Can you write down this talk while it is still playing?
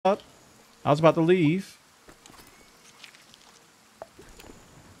I was about to leave.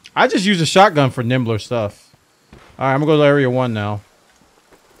 I just use a shotgun for nimbler stuff. Alright, I'm gonna go to area 1 now.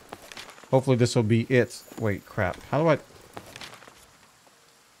 Hopefully this will be it. Wait, crap. How do I...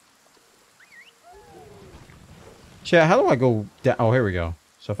 Chat, how do I go down? Oh, here we go.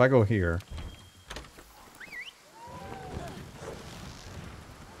 So if I go here...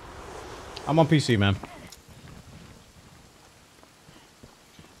 I'm on PC, man.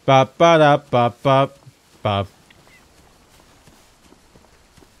 Bop, ba, da, bop, bop, bop.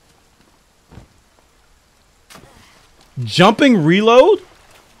 Jumping reload?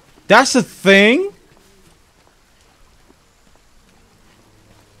 That's a thing?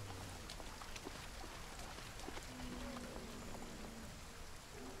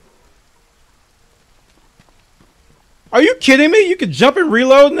 Are you kidding me? You can jump and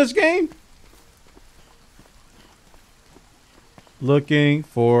reload in this game? Looking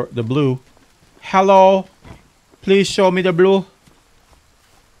for the blue. Hello? Please show me the blue.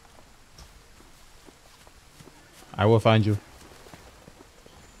 I will find you.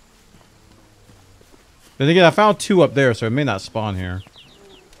 Then again, I found 2 up there, so it may not spawn here.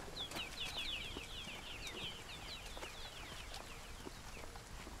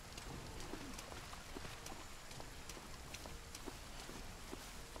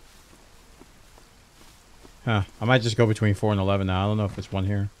 Huh. I might just go between 4 and 11 now. I don't know if it's one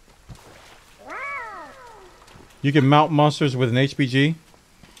here. You can mount monsters with an HPG.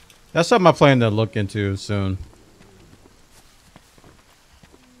 That's something I plan to look into soon.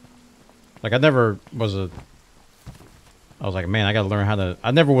 Like, I never was a... I was like, man, I gotta learn how to...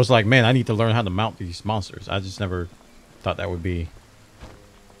 I never was like, man, I need to learn how to mount these monsters. I just never thought that would be...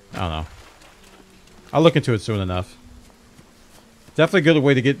 I don't know. I'll look into it soon enough. Definitely good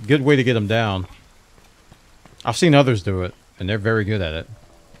way to get them down. I've seen others do it, and they're very good at it.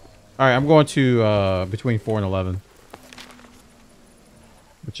 Alright, I'm going to between 4 and 11.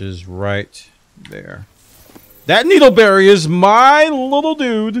 Which is right there. That needleberry is my little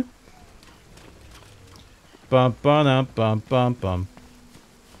dude. Bum, bum, bum, bum, bum.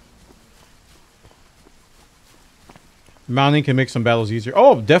 Mounting can make some battles easier.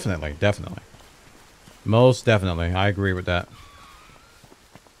 Oh, definitely, definitely. Most definitely. I agree with that.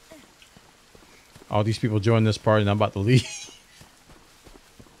 All these people join this party and I'm about to leave.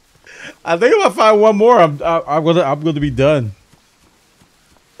 I think if I find one more, I'm gonna be done.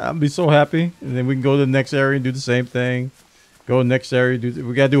 I'll be so happy. And then we can go to the next area and do the same thing. Go to the next area.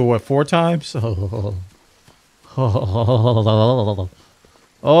 We gotta do it, what, 4 times?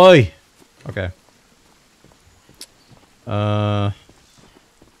 Oi! Okay.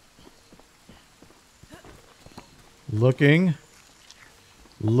 Looking.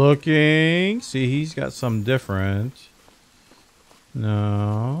 Looking. See, he's got something different.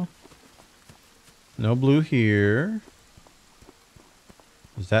 No. No blue here.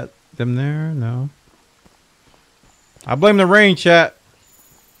 Is that them there? No. I blame the rain, chat.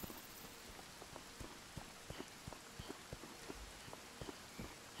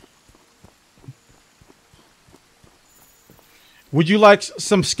 Would you like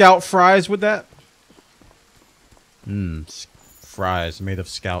some scout fries with that? Fries made of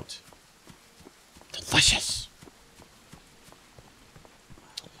scout. Delicious.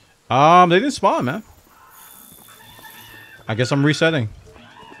 They didn't spawn, man. I guess I'm resetting.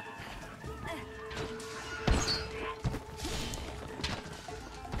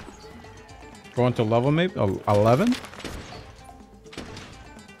 Going to level maybe 11.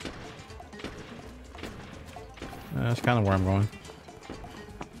 That's kind of where I'm going.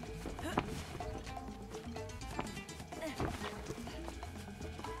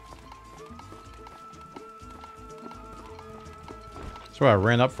 That's where I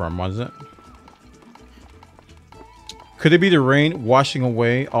ran up from, wasn't it? Could it be the rain washing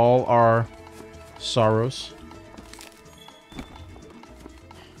away all our sorrows?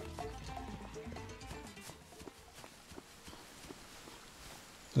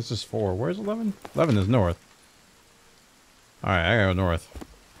 This is 4. Where's 11? 11 is north. Alright, I gotta go north.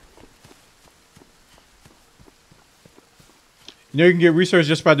 You know you can get research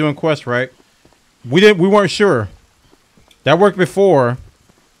just by doing quests, right? We weren't sure. That worked before.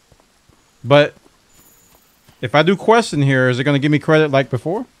 But if I do quests in here, is it gonna give me credit like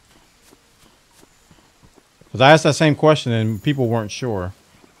before? Because I asked that same question and people weren't sure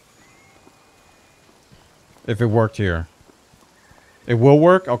if it worked here. It will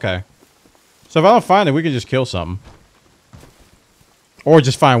work? Okay. So if I don't find it, we can just kill something. Or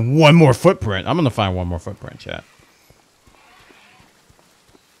just find one more footprint. I'm going to find one more footprint, chat.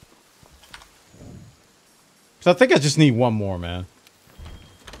 So I think I just need one more, man.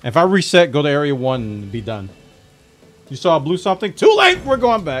 If I reset, go to area 1 and be done. You saw blue something? Too late! We're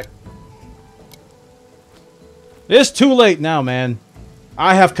going back. It's too late now, man.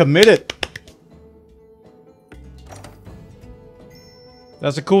 I have committed.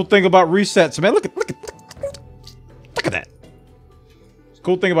 That's a cool thing about resets. Man, look at that. It's a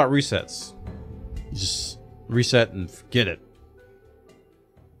cool thing about resets. You just reset and forget it.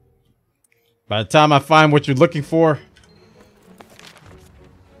 By the time I find what you're looking for,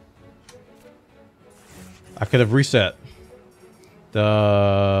 I could have reset.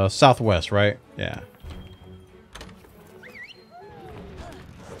 The southwest, right? Yeah.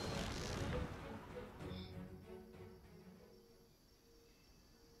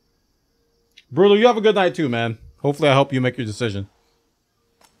 Brutal, you have a good night too, man. Hopefully I help you make your decision.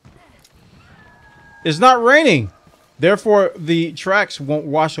 It's not raining. Therefore, the tracks won't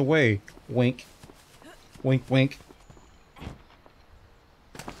wash away. Wink. Wink, wink.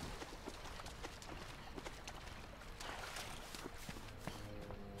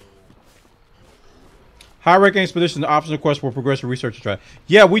 High-ranking expedition, the optional quest will progress your research track.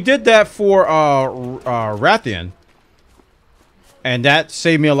 Yeah, we did that for Rathian. And that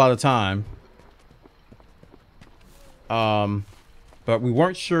saved me a lot of time. But we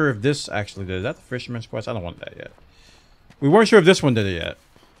weren't sure if this actually did. Is that the Fisherman's Quest? I don't want that yet. We weren't sure if this one did it yet.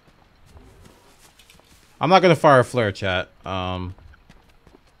 I'm not going to fire a flare, chat. For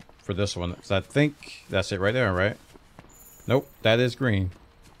this one. Because I think that's it right there, right? Nope, that is green.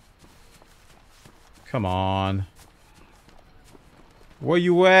 Come on. Where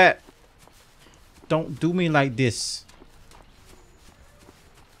you at? Don't do me like this.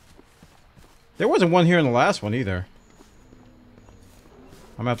 There wasn't one here in the last one either.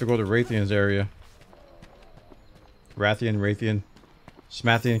 I'm gonna have to go to Rathian's area. Rathian.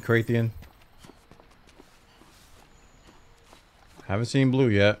 Smathian, Krathian. Haven't seen blue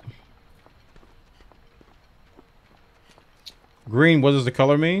yet. Green, what does the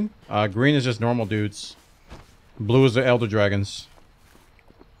color mean? Green is just normal dudes. Blue is the Elder Dragons.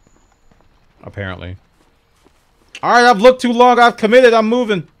 Apparently. Alright, I've looked too long. I've committed. I'm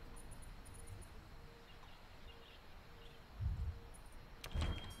moving.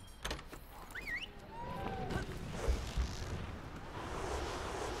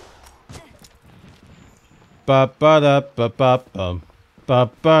 Ba ba da ba ba bum. Ba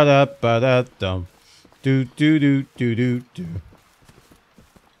ba da ba da dum. Do do do do do do.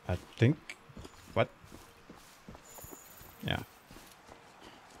 I think. What? Yeah.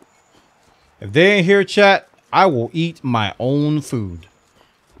 If they ain't here, chat, I will eat my own food.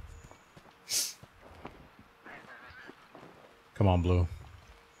 Come on, Blue.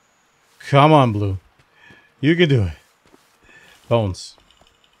 Come on, Blue. You can do it. Bones.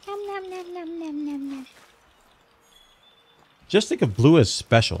 Just think of Blue as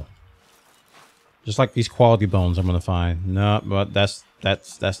special. Just like these quality bones I'm gonna find. No, but that's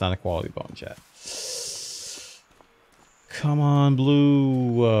not a quality bone, chat. Come on,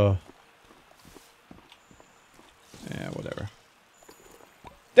 Blue. Yeah, whatever.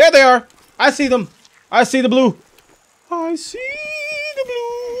 There they are. I see them. I see the blue. I see the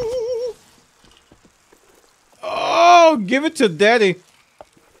blue. Oh, give it to Daddy.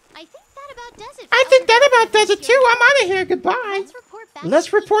 I think that about does it too. I'm out of here. Goodbye.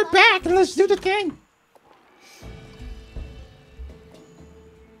 Let's report back and let's do the thing.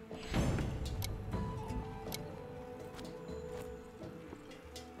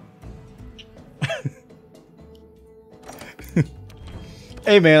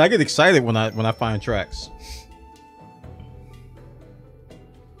 Hey man, I get excited when I find tracks.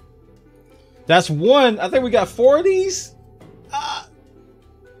 That's one. I think we got 4 of these.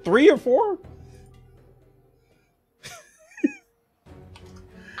 3 or 4.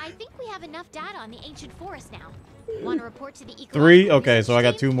 I think we have enough data on the ancient forest now. Want to report to the ecological 3. Okay, research so I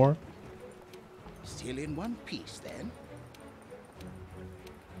got team? 2 more. Still in one piece, then.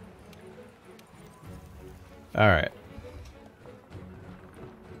 All right.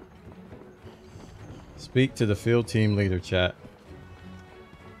 Speak to the field team leader, chat.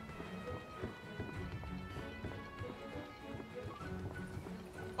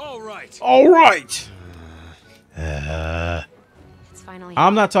 All right. All right. It's finally.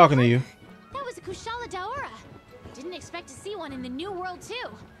 I'm not talking to you. That was a Kushala Daora. Didn't expect to see one in the New World too.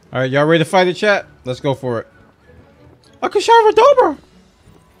 All right, y'all ready to fight it, chat? Let's go for it. A Kushala Daora.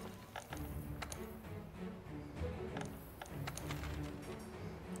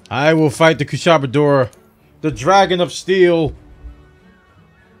 I will fight the Kushabadora, the Dragon of Steel.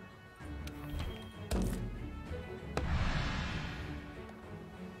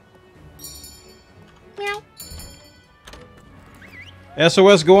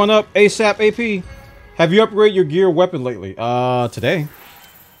 SOS going up. ASAP AP. Have you upgraded your gear weapon lately? Today.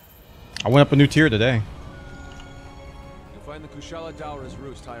 I went up a new tier today. You'll find the Kushala Dowra's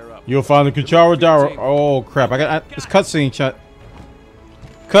roost higher up. You'll find the Kuchara Dowra. Oh crap! It's cutscene chat.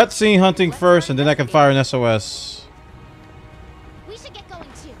 Cutscene hunting first, and then I can fire an SOS. We should get going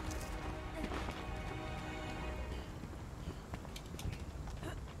too.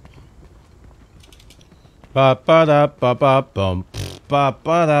 Ba ba da ba ba bum. Ba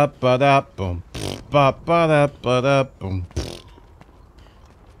ba da ba da bum. Ba ba da ba da bum.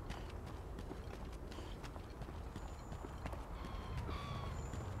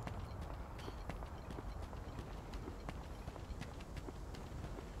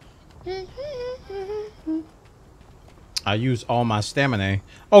 I used all my stamina.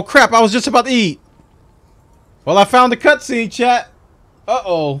 Oh crap, I was just about to eat. Well, I found the cutscene, chat.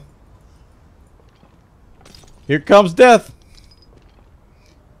 Uh-oh. Here comes death.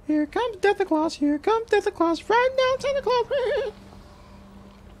 Here comes Death Claus. Here comes Death Claus. Right now, Santa Claus.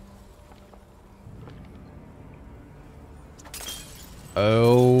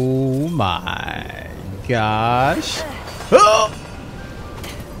 Oh my gosh. Oh!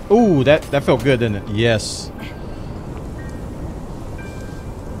 Ooh, that felt good, didn't it? Yes.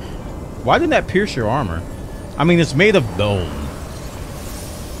 Why didn't that pierce your armor? I mean, it's made of bone.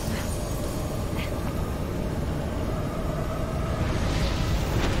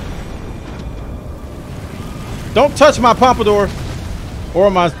 Don't touch my pompadour. Or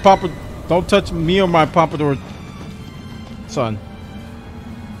my pompadour. Don't touch me or my pompadour, son.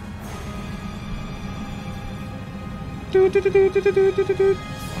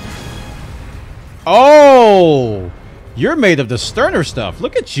 Oh! You're made of the sterner stuff.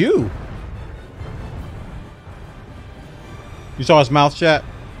 Look at you. You saw his mouth, chat?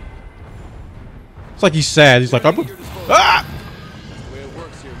 It's like he's sad. He's like, I'm... Ah!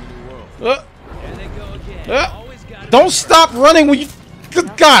 Don't stop running when you...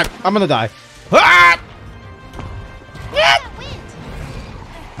 Good God! I'm gonna die. Ah!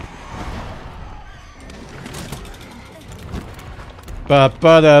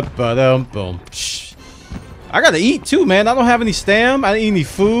 Ba-ba-da-ba-dum-bum. I gotta eat too, man. I don't have any stam. I didn't eat any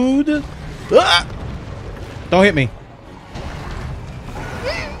food. Ah! Don't hit me.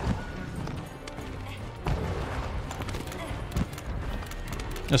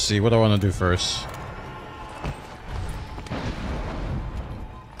 Let's see. What do I want to do first?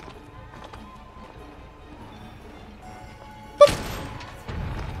 Boop.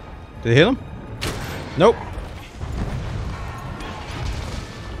 Did it hit him? Nope.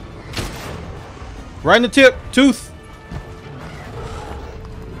 Right in the tip. Tooth.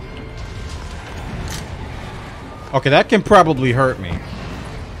 Okay, that can probably hurt me.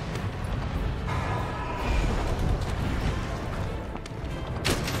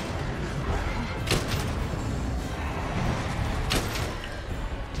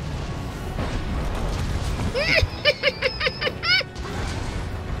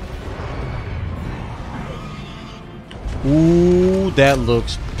 Ooh, that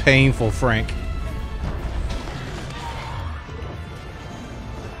looks painful, Frank.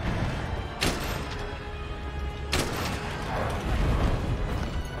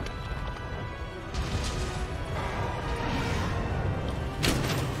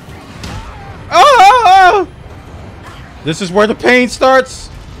 Oh! This is where the pain starts.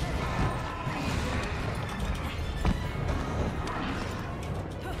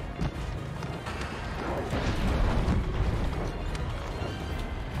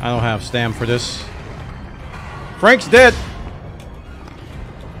 I don't have stam for this. Frank's dead.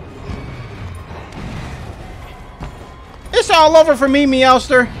 It's all over for me,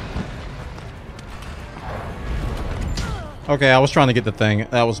 Meowster. Okay, I was trying to get the thing.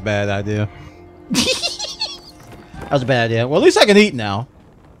 That was a bad idea. That was a bad idea. Well, at least I can eat now.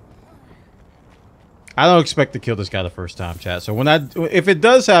 I don't expect to kill this guy the first time, chat. So if it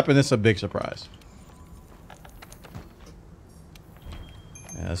does happen, it's a big surprise.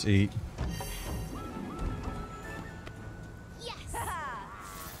 Yeah, let's eat. Yes.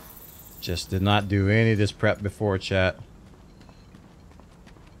 Just did not do any of this prep before, chat.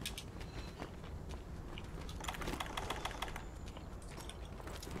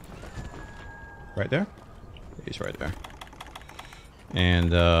 Right there? He's right there.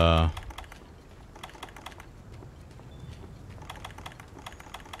 And,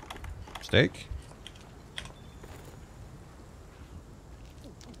 steak?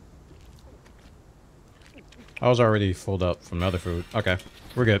 I was already filled up from other food. Okay,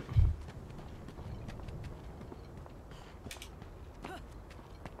 we're good.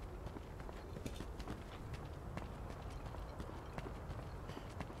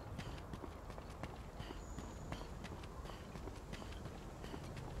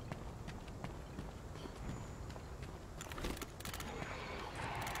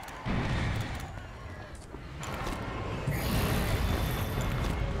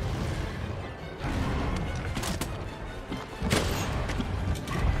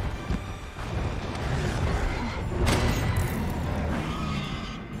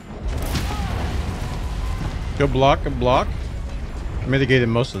 Good block, good block. Mitigated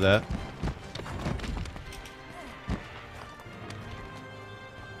most of that.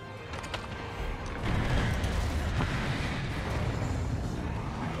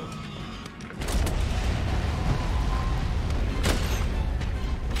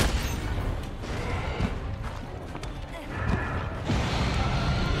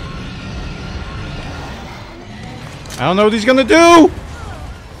 I don't know what he's gonna do!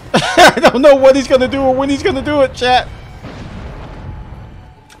 I don't know what he's gonna do or when he's gonna do it, chat.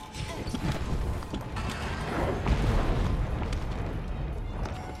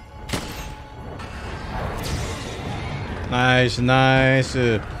 Nice, nice.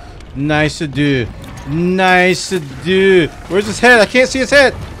 Nice to do. Nice to do. Where's his head? I can't see his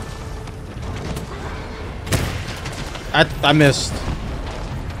head. I missed.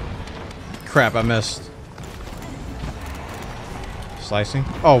 Crap, I missed. Slicing.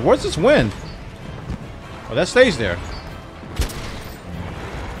 Oh, where's this wind? Oh, that stays there.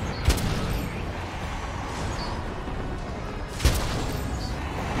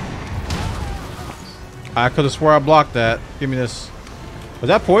 I could have swore I blocked that. Give me this. Was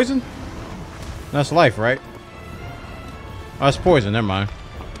that poison? That's life, right? Oh, that's poison. Never mind.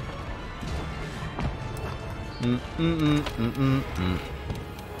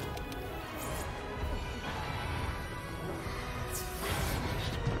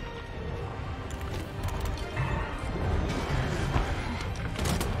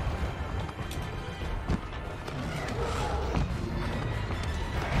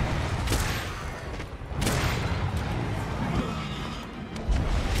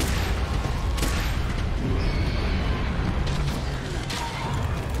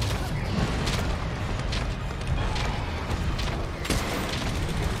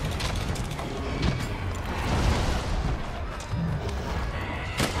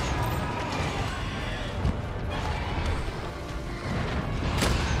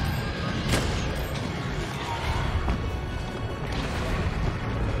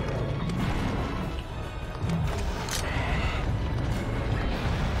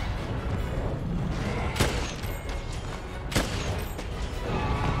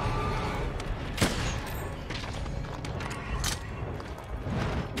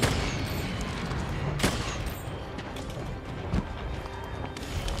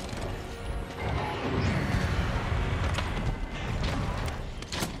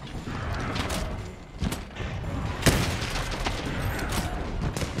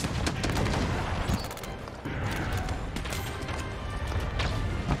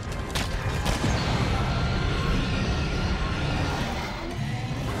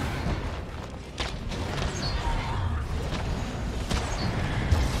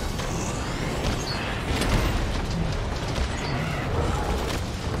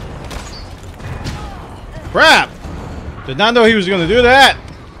 Crap! Did not know he was going to do that.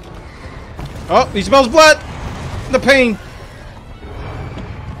 Oh, he smells blood. The pain.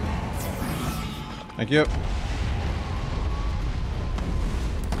 Thank you.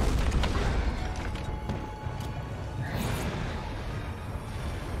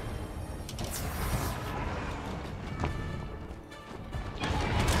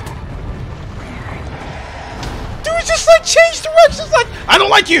 Dude, just like change directions. Like, I don't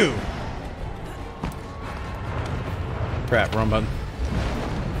like you. Crap, wrong button.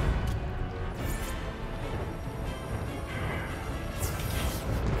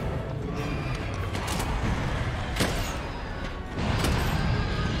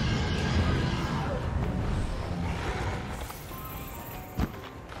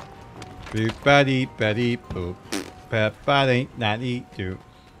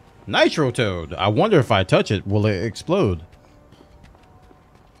 Nitro Toad. I wonder if I touch it, will it explode?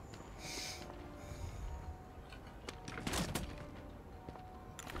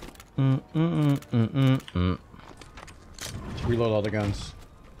 Reload all the guns.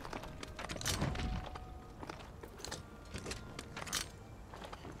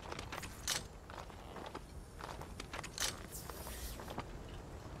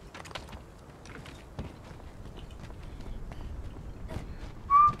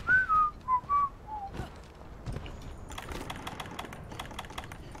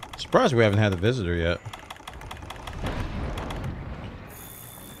 Surprised we haven't had a visitor yet.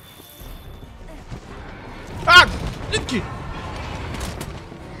 Ah!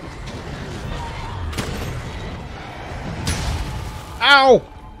 Ow!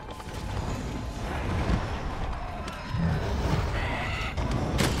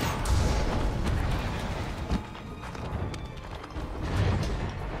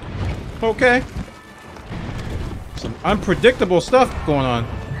 Okay. Some unpredictable stuff going on.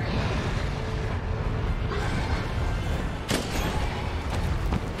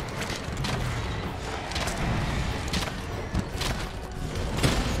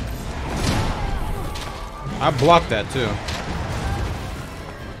 I blocked that too.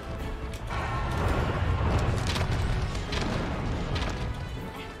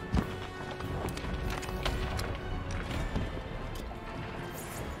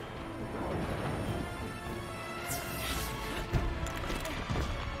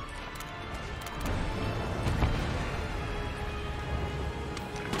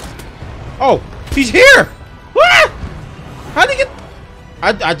 Oh, he's here! Ah! How did he get?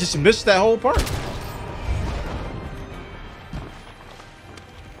 I just missed that whole part.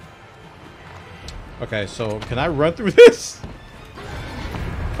 Okay, so can I run through this?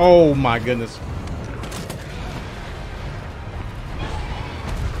 Oh my goodness.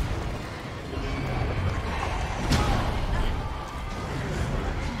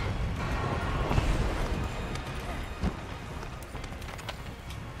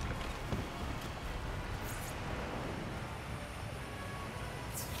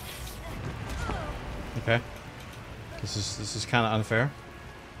 Okay. This is kind of unfair.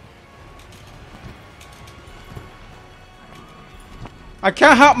 I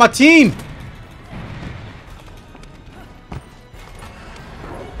can't help my team.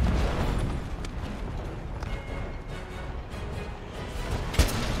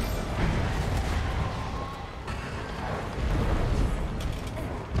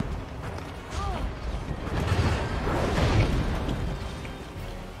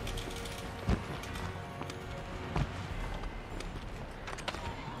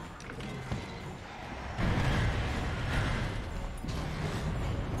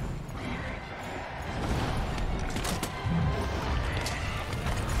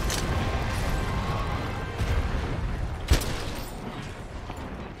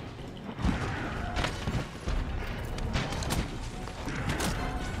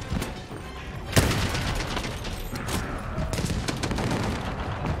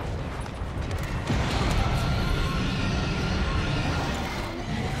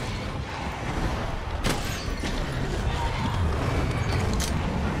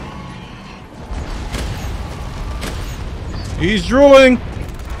 He's drooling.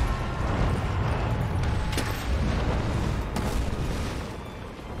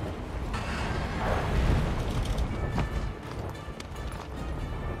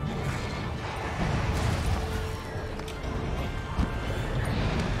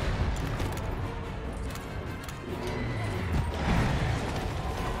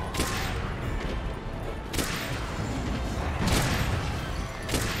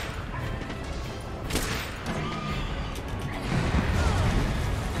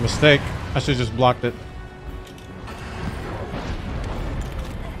 Mistake. I should have just blocked it. You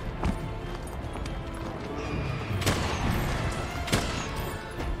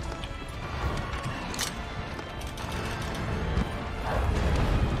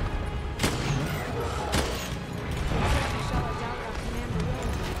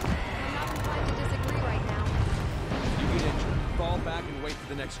get injured, fall back and wait for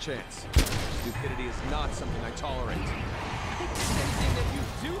the next chance. Stupidity is not something I tolerate. Anything that you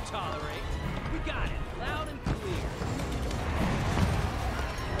do tolerate, we got it, loud and clear.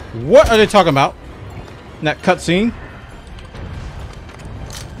 What are they talking about? In that cutscene?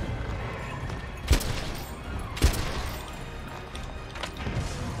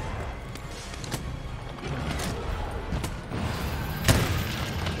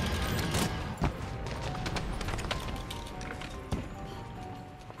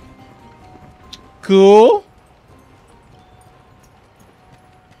 Cool.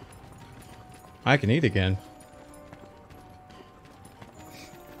 I can eat again.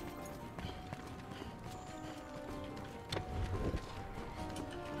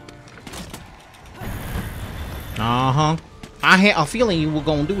 Uh-huh. I had a feeling you were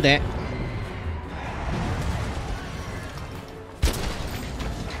gonna do that.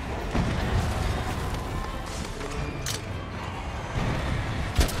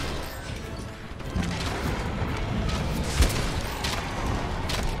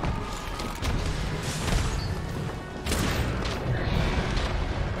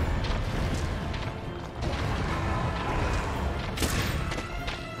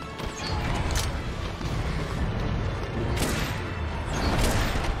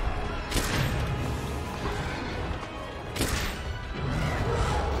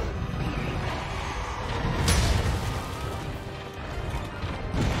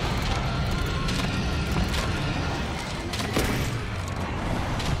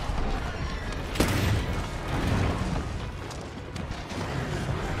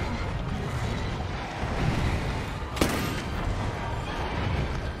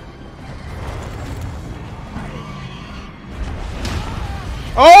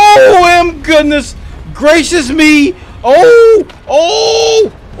 Oh, goodness gracious me! Oh!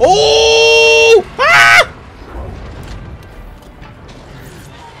 Oh! Oh! Ah!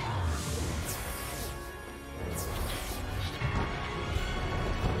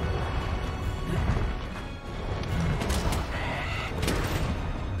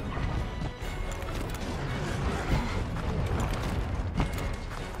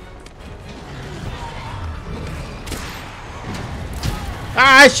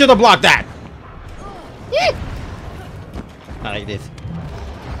 I should have blocked that. Not like this.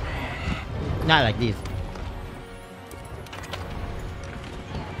 Not like this.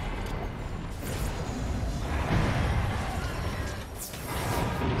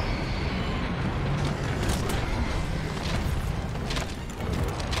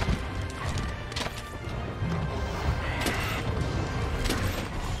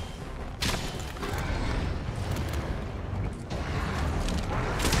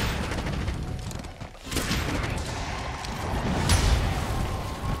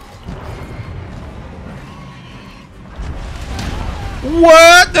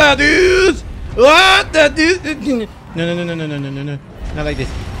 What the deuce? What the deuce? No, no, no, no, no, no, no, no. Not like this.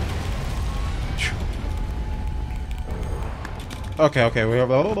 Okay, okay. We have.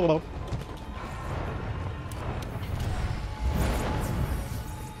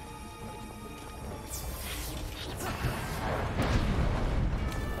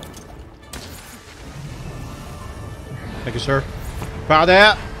 Thank you, sir. Powder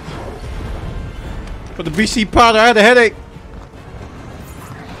out. Put the BC powder. I had a headache.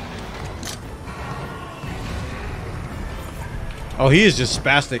 Oh, he is just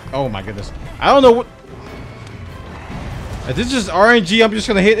spastic. Oh my goodness. I don't know what. Is this just RNG? I'm just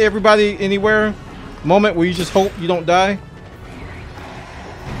gonna hit everybody anywhere. Moment where you just hope you don't die.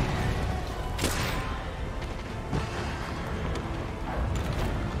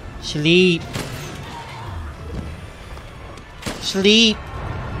 Sleep. Sleep.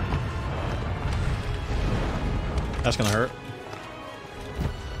 That's gonna hurt.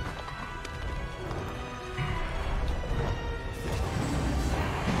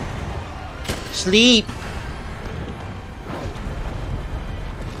 Sleep.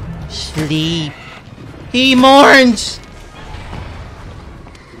 Sleep. He mourns.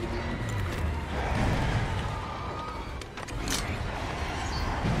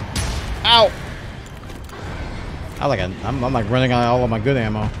 Ow. I'm like running out of all of my good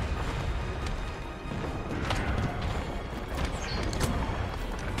ammo.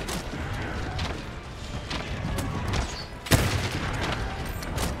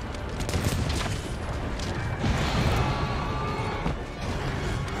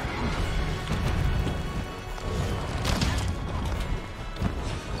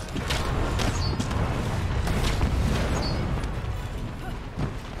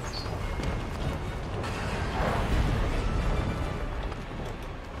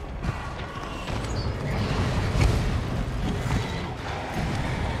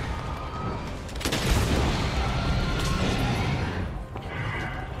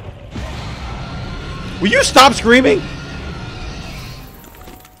 Will you stop screaming?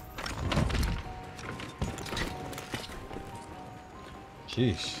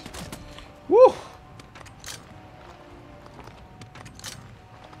 Jeez. Woo.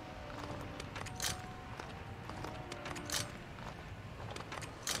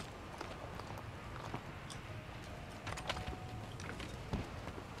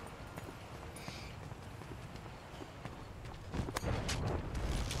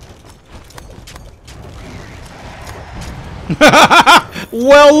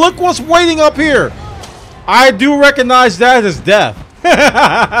 Well, look what's waiting up here. I do recognize that as death. No,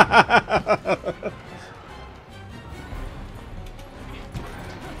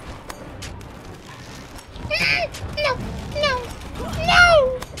 no,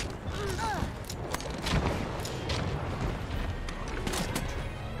 no!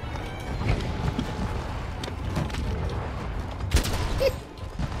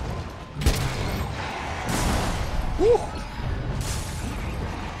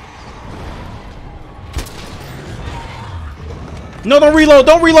 No, don't reload.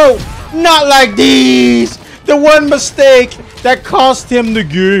 Don't reload. Not like these. The one mistake that cost him the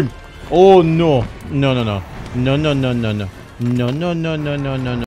game. Oh, no. No, no, no. No, no, no, no, no. No, no, no, no, no, no, no.